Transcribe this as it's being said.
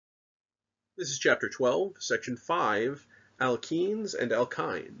This is Chapter 12, Section 5, Alkenes and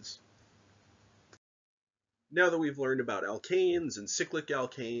Alkynes. Now that we've learned about alkanes and cyclic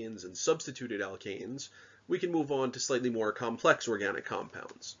alkanes and substituted alkanes, we can move on to slightly more complex organic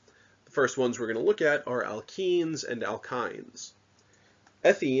compounds. The first ones we're going to look at are alkenes and alkynes.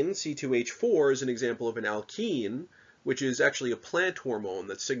 Ethene, C2H4, is an example of an alkene, which is actually a plant hormone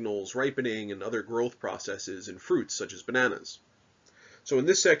that signals ripening and other growth processes in fruits such as bananas. So in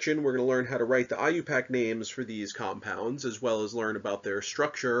this section, we're going to learn how to write the IUPAC names for these compounds, as well as learn about their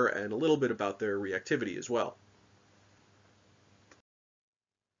structure and a little bit about their reactivity as well.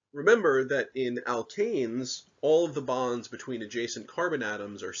 Remember that in alkanes, all of the bonds between adjacent carbon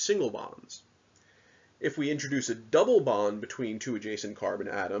atoms are single bonds. If we introduce a double bond between two adjacent carbon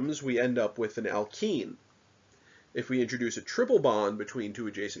atoms, we end up with an alkene. If we introduce a triple bond between two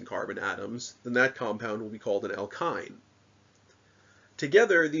adjacent carbon atoms, then that compound will be called an alkyne.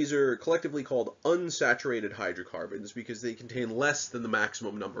 Together, these are collectively called unsaturated hydrocarbons because they contain less than the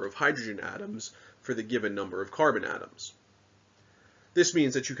maximum number of hydrogen atoms for the given number of carbon atoms. This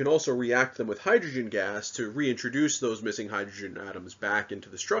means that you can also react them with hydrogen gas to reintroduce those missing hydrogen atoms back into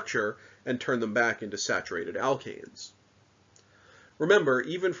the structure and turn them back into saturated alkanes. Remember,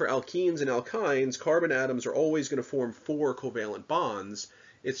 even for alkenes and alkynes, carbon atoms are always going to form 4 covalent bonds.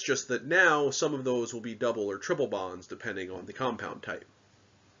 It's just that now some of those will be double or triple bonds depending on the compound type.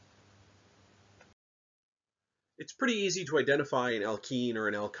 It's pretty easy to identify an alkene or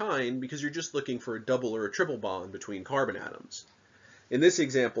an alkyne because you're just looking for a double or a triple bond between carbon atoms. In this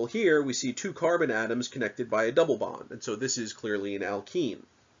example here, we see 2 carbon atoms connected by a double bond, and so this is clearly an alkene.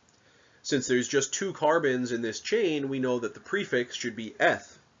 Since there's just 2 carbons in this chain, we know that the prefix should be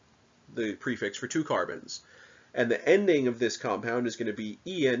eth, the prefix for 2 carbons. And the ending of this compound is going to be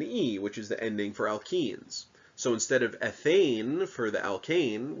ene, which is the ending for alkenes. So instead of ethane for the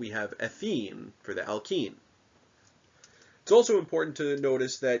alkane, we have ethene for the alkene. It's also important to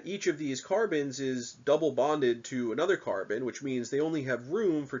notice that each of these carbons is double bonded to another carbon, which means they only have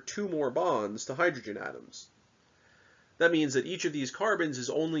room for 2 more bonds to hydrogen atoms. That means that each of these carbons is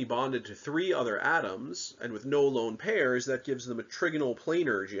only bonded to 3 other atoms, and with no lone pairs, that gives them a trigonal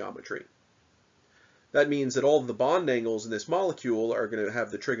planar geometry. That means that all of the bond angles in this molecule are going to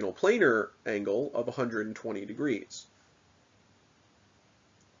have the trigonal planar angle of 120 degrees.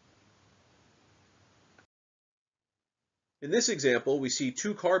 In this example, we see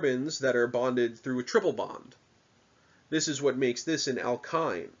 2 carbons that are bonded through a triple bond. This is what makes this an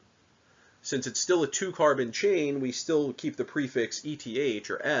alkyne. Since it's still a 2-carbon chain, we still keep the prefix eth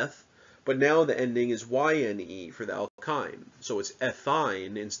or eth, but now the ending is yne for the alkyne, so it's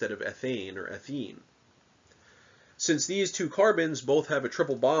ethyne instead of ethane or ethene. Since these 2 carbons both have a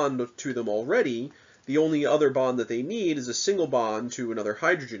triple bond to them already, the only other bond that they need is a single bond to another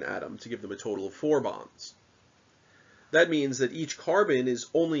hydrogen atom to give them a total of 4 bonds. That means that each carbon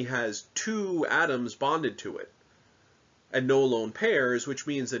only has 2 atoms bonded to it, and no lone pairs, which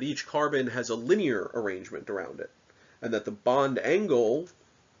means that each carbon has a linear arrangement around it, and that the bond angle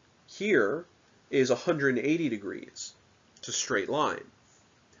here is 180 degrees. It's a straight line.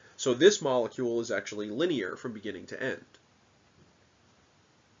 So this molecule is actually linear from beginning to end.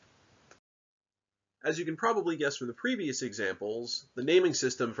 As you can probably guess from the previous examples, the naming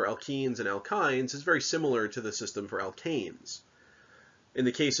system for alkenes and alkynes is very similar to the system for alkanes. In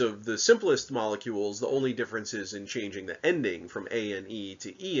the case of the simplest molecules, the only difference is in changing the ending from ane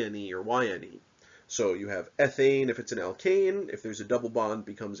to ene or yne. So you have ethane if it's an alkane, if there's a double bond it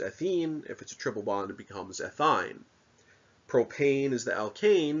becomes ethene, if it's a triple bond it becomes ethyne. Propane is the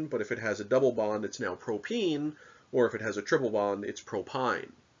alkane, but if it has a double bond it's now propene, or if it has a triple bond it's propyne.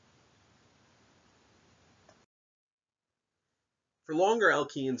 For longer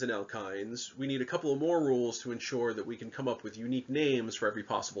alkenes and alkynes, we need a couple of more rules to ensure that we can come up with unique names for every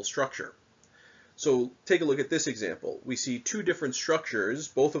possible structure. So take a look at this example. We see 2 different structures,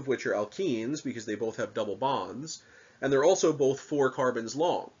 both of which are alkenes because they both have double bonds, and they're also both 4 carbons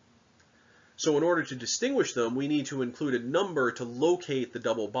long. So in order to distinguish them, we need to include a number to locate the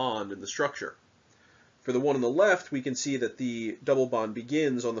double bond in the structure. For the one on the left, we can see that the double bond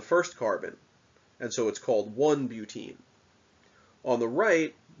begins on the first carbon, and so it's called 1-butene. On the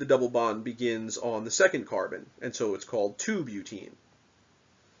right, the double bond begins on the second carbon, and so it's called 2-butene.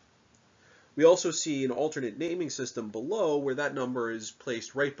 We also see an alternate naming system below where that number is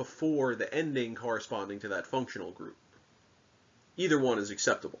placed right before the ending corresponding to that functional group. Either one is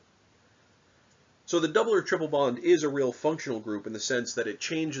acceptable. So the double or triple bond is a real functional group in the sense that it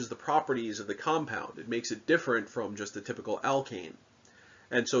changes the properties of the compound. It makes it different from just a typical alkane.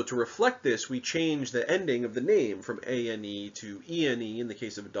 And so to reflect this, we change the ending of the name from ANE to ENE in the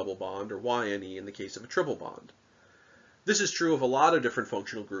case of a double bond, or YNE in the case of a triple bond. This is true of a lot of different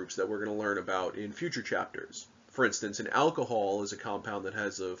functional groups that we're going to learn about in future chapters. For instance, an alcohol is a compound that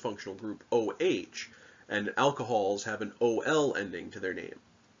has a functional group OH, and alcohols have an OL ending to their name.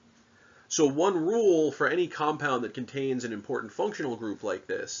 So one rule for any compound that contains an important functional group like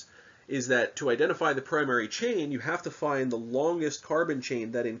this is that to identify the primary chain, you have to find the longest carbon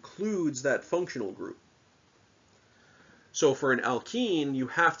chain that includes that functional group. So for an alkene, you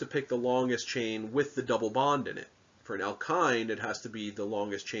have to pick the longest chain with the double bond in it. For an alkyne, it has to be the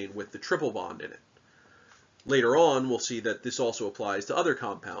longest chain with the triple bond in it. Later on, we'll see that this also applies to other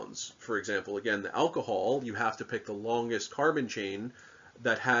compounds. For example, again, the alcohol, you have to pick the longest carbon chain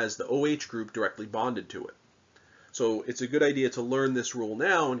that has the OH group directly bonded to it. So it's a good idea to learn this rule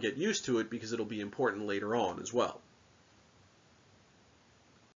now and get used to it because it'll be important later on as well.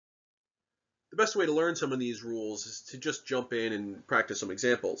 The best way to learn some of these rules is to just jump in and practice some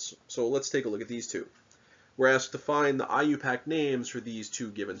examples. So let's take a look at these two. We're asked to find the IUPAC names for these two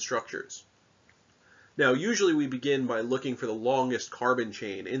given structures. Now, usually we begin by looking for the longest carbon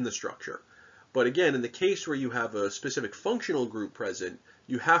chain in the structure. But again, in the case where you have a specific functional group present,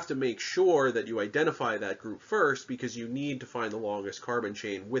 you have to make sure that you identify that group first because you need to find the longest carbon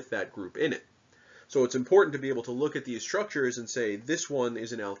chain with that group in it. So it's important to be able to look at these structures and say this one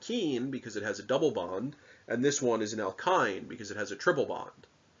is an alkene because it has a double bond, and this one is an alkyne because it has a triple bond.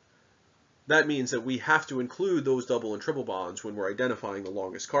 That means that we have to include those double and triple bonds when we're identifying the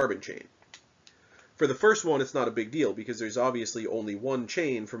longest carbon chain. For the first one, it's not a big deal because there's obviously only one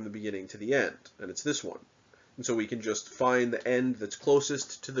chain from the beginning to the end, and it's this one. And so we can just find the end that's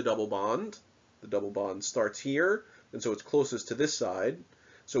closest to the double bond. The double bond starts here, and so it's closest to this side.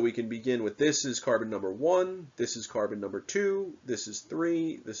 So we can begin with this is carbon number 1, this is carbon number 2, this is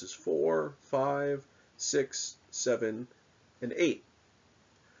 3, this is 4, 5, 6, 7, and 8.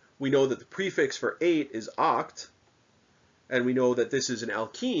 We know that the prefix for 8 is oct, and we know that this is an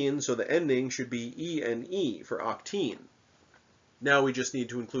alkene, so the ending should be ENE for octene. Now we just need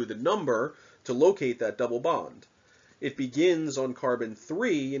to include the number to locate that double bond. It begins on carbon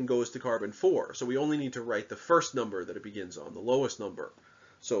 3 and goes to carbon 4, so we only need to write the first number that it begins on, the lowest number.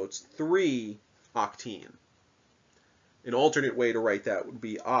 So it's 3-octene. An alternate way to write that would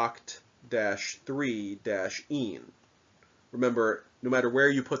be oct-3-ene. Remember, no matter where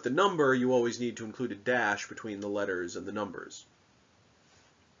you put the number, you always need to include a dash between the letters and the numbers.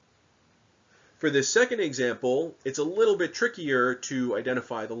 For this second example, it's a little bit trickier to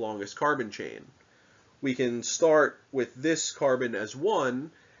identify the longest carbon chain. We can start with this carbon as 1,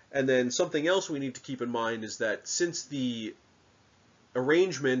 and then something else we need to keep in mind is that since the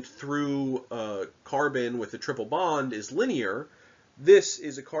arrangement through a carbon with a triple bond is linear, this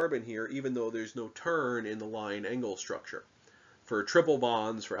is a carbon here even though there's no turn in the line angle structure. For triple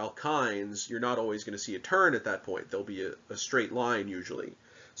bonds, for alkynes, you're not always going to see a turn at that point. There'll be a straight line usually.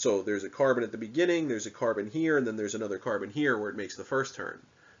 So there's a carbon at the beginning, there's a carbon here, and then there's another carbon here where it makes the first turn.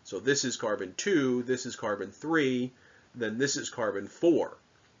 So this is carbon 2, this is carbon 3, then this is carbon 4.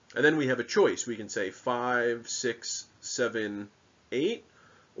 And then we have a choice. We can say 5, 6, 7, 8,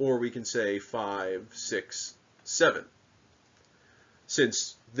 or we can say 5, 6, 7.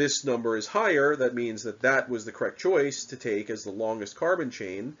 Since this number is higher, that means that that was the correct choice to take as the longest carbon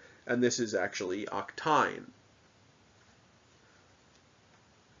chain, and this is actually octyne.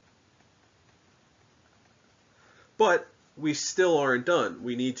 But we still aren't done.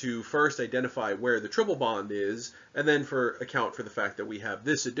 We need to first identify where the triple bond is, and then account for the fact that we have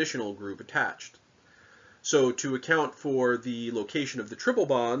this additional group attached. So to account for the location of the triple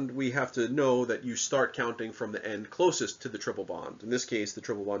bond, we have to know that you start counting from the end closest to the triple bond. In this case, the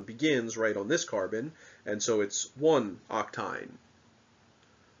triple bond begins right on this carbon, and so it's 1-octyne.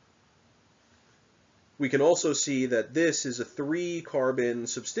 We can also see that this is a 3-carbon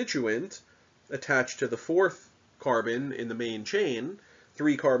substituent attached to the 4th carbon in the main chain.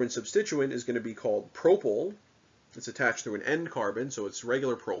 3-carbon substituent is going to be called propyl. It's attached to an end carbon, so it's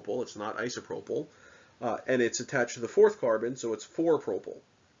regular propyl, it's not isopropyl. And it's attached to the 4th carbon, so it's 4-propyl.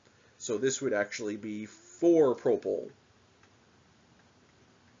 So this would actually be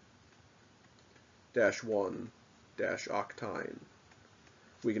 4-propyl-1-octyne.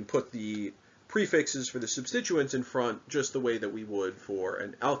 We can put the prefixes for the substituents in front just the way that we would for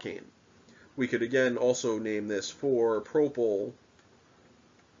an alkane. We could again also name this 4-propyl-oct-1-ine.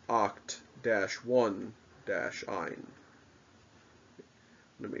 I'm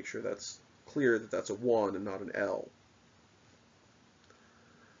going to make sure that's clear that that's a 1 and not an L.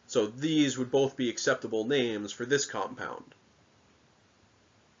 So these would both be acceptable names for this compound.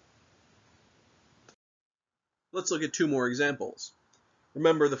 Let's look at two more examples.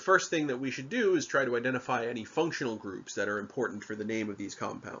 Remember, the first thing that we should do is try to identify any functional groups that are important for the name of these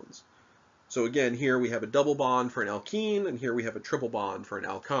compounds. So again, here we have a double bond for an alkene, and here we have a triple bond for an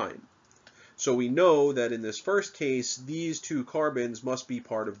alkyne. So we know that in this first case, these two carbons must be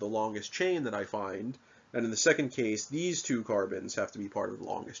part of the longest chain that I find, and in the second case, these two carbons have to be part of the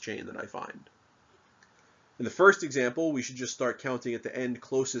longest chain that I find. In the first example, we should just start counting at the end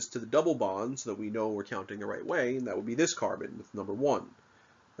closest to the double bond so that we know we're counting the right way, and that would be this carbon with number 1.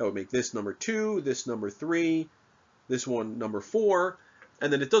 That would make this number 2, this number 3, this one number 4,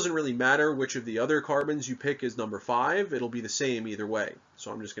 and then it doesn't really matter which of the other carbons you pick as number 5, it'll be the same either way.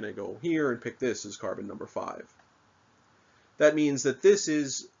 So I'm just going to go here and pick this as carbon number 5. That means that this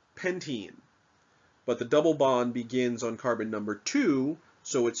is pentene, but the double bond begins on carbon number 2,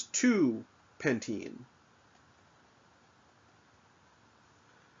 so it's 2-pentene.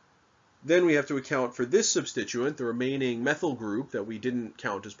 Then we have to account for this substituent, the remaining methyl group that we didn't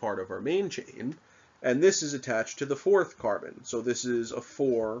count as part of our main chain, and this is attached to the 4th carbon, so this is a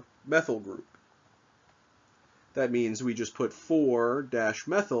 4-methyl group. That means we just put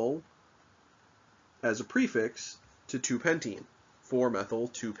 4-methyl as a prefix to 2-pentene, 4-methyl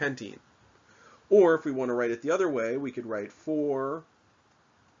 2-pentene. Or if we want to write it the other way, we could write 4-methyl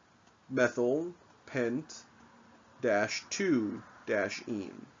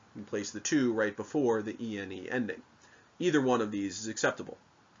pent-2-ene. And place the 2 right before the ene ending. Either one of these is acceptable.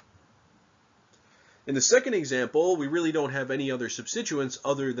 In the second example, we really don't have any other substituents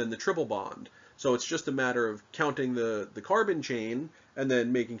other than the triple bond. So it's just a matter of counting the carbon chain and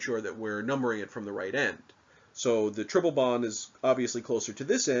then making sure that we're numbering it from the right end. So the triple bond is obviously closer to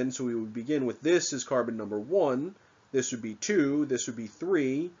this end, so we would begin with this as carbon number 1, this would be 2, this would be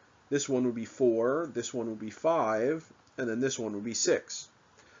 3, this one would be 4, this one would be 5, and then this one would be 6.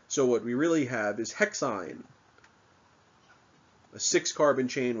 So what we really have is hexyne, a 6-carbon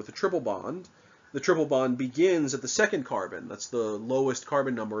chain with a triple bond. The triple bond begins at the 2nd carbon. That's the lowest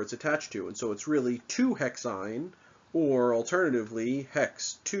carbon number it's attached to. And so it's really 2-hexyne, or alternatively,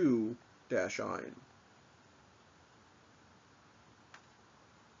 hex 2-yne.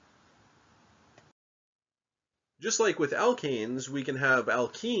 Just like with alkanes, we can have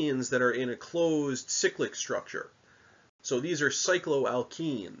alkenes that are in a closed cyclic structure. So these are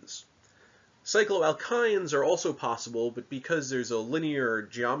cycloalkenes. Cycloalkynes are also possible, but because there's a linear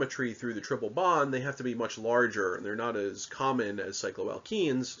geometry through the triple bond, they have to be much larger, and they're not as common as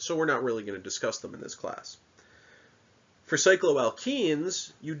cycloalkenes, so we're not really going to discuss them in this class. For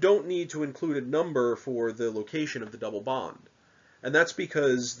cycloalkenes, you don't need to include a number for the location of the double bond. And that's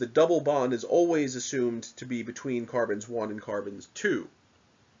because the double bond is always assumed to be between carbons 1 and carbons 2.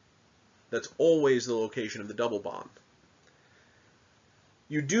 That's always the location of the double bond.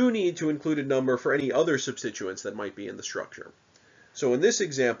 You do need to include a number for any other substituents that might be in the structure. So in this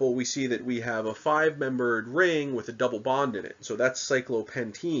example, we see that we have a 5-membered ring with a double bond in it. So that's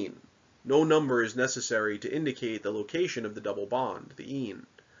cyclopentene. No number is necessary to indicate the location of the double bond, the ene.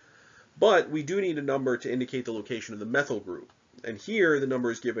 But we do need a number to indicate the location of the methyl group. And here the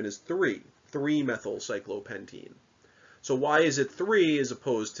number is given as 3-methyl cyclopentene. So why is it 3 as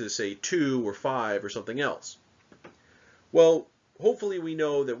opposed to, say, 2 or 5 or something else? Well, hopefully we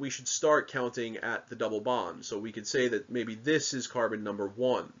know that we should start counting at the double bond. So we could say that maybe this is carbon number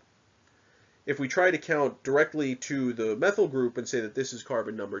 1. If we try to count directly to the methyl group and say that this is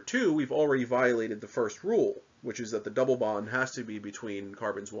carbon number 2, we've already violated the first rule, which is that the double bond has to be between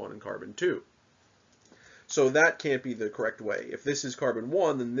carbons 1 and carbon 2. So that can't be the correct way. If this is carbon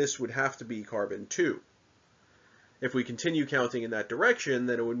 1, then this would have to be carbon 2. If we continue counting in that direction,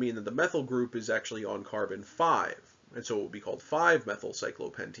 then it would mean that the methyl group is actually on carbon 5. And so it would be called 5-methyl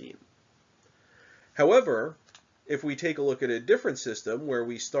cyclopentene. However, if we take a look at a different system where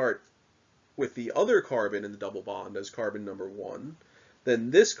we start with the other carbon in the double bond as carbon number 1,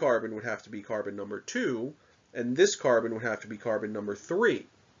 then this carbon would have to be carbon number 2, and this carbon would have to be carbon number 3.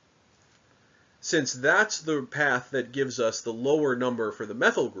 Since that's the path that gives us the lower number for the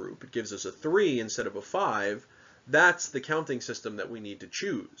methyl group, it gives us a 3 instead of a 5, that's the counting system that we need to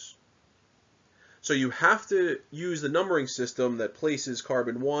choose. So you have to use the numbering system that places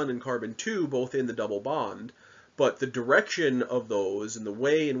carbon 1 and carbon 2 both in the double bond, but the direction of those and the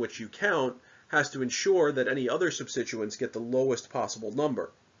way in which you count has to ensure that any other substituents get the lowest possible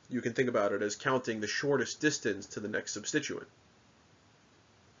number. You can think about it as counting the shortest distance to the next substituent.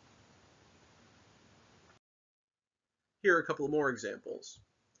 Here are a couple more examples.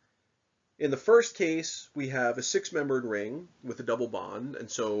 In the first case, we have a 6-membered ring with a double bond, and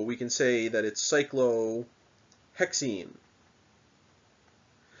so we can say that it's cyclohexene.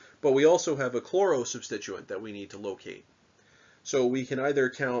 but we also have a chloro substituent that we need to locate. So we can either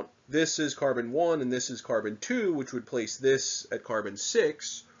count this is carbon 1 and this is carbon 2, which would place this at carbon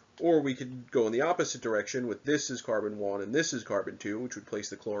 6, or we could go in the opposite direction with this is carbon 1 and this is carbon 2, which would place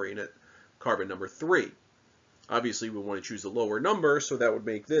the chlorine at carbon number 3. Obviously, we want to choose the lower number, so that would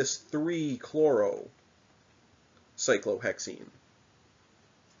make this 3-chloro-cyclohexene.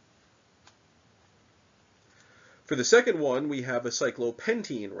 For the second one, we have a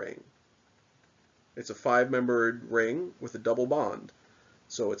cyclopentene ring. It's a 5-membered ring with a double bond,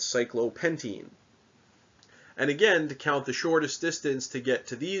 so it's cyclopentene. And again, to count the shortest distance to get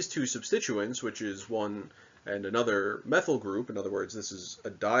to these two substituents, which is one and another methyl group, in other words, this is a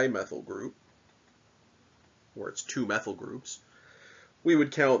dimethyl group, where it's 2 methyl groups, we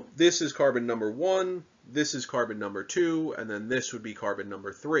would count this is carbon number 1, this is carbon number 2, and then this would be carbon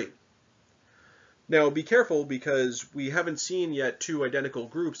number 3. Now be careful because we haven't seen yet 2 identical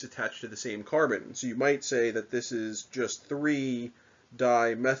groups attached to the same carbon. So you might say that this is just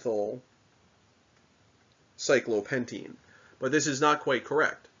 3-dimethyl cyclopentene. But this is not quite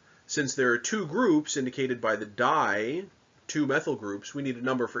correct. Since there are 2 groups indicated by the di, 2 methyl groups, we need a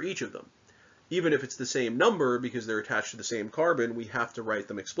number for each of them. Even if it's the same number, because they're attached to the same carbon, we have to write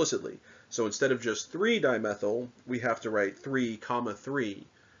them explicitly. So instead of just 3-dimethyl, we have to write 3, 3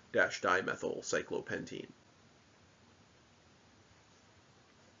 dimethyl cyclopentene.